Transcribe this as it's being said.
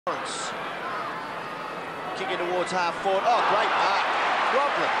Kicking towards half forward. Oh, great mark.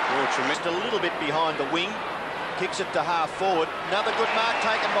 Robran. Just a little bit behind the wing. Kicks it to half forward. Another good mark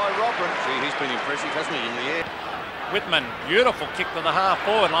taken by Robran. Gee, he's been impressive, hasn't he, in the air? Whitman, beautiful kick to the half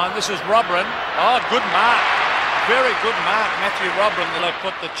forward line. This is Robran. Oh, good mark. Very good mark, Matthew Robran. They'll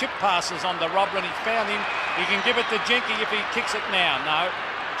put the chip passes on the Robran. He found him. He can give it to Jinky if he kicks it now. No,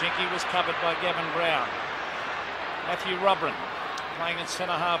 Jinky was covered by Gavin Brown. Matthew Robran playing in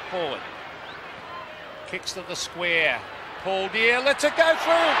centre half forward. Kicks to the square. Paul Deere lets it go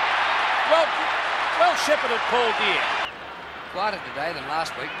through. Well shepherded, Paul Deere. Quieter today than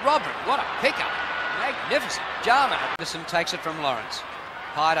last week. Robran, what a pickup. Magnificent. Jarman. Anderson takes it from Lawrence.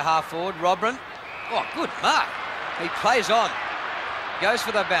 High to half forward. Robran. Oh, good mark. He plays on. Goes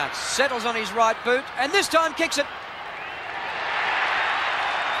for the bounce. Settles on his right boot. And this time kicks it.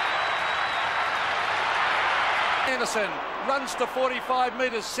 Anderson runs to 45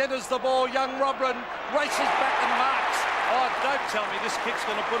 metres. Centres the ball. Young Robran races back and marks. Oh, don't tell me this kick's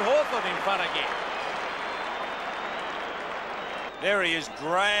going to put Hawthorn in front again. There he is,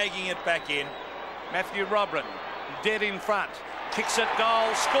 dragging it back in. Matthew Robran, dead in front. Kicks it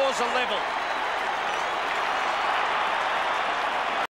goal, scores a level.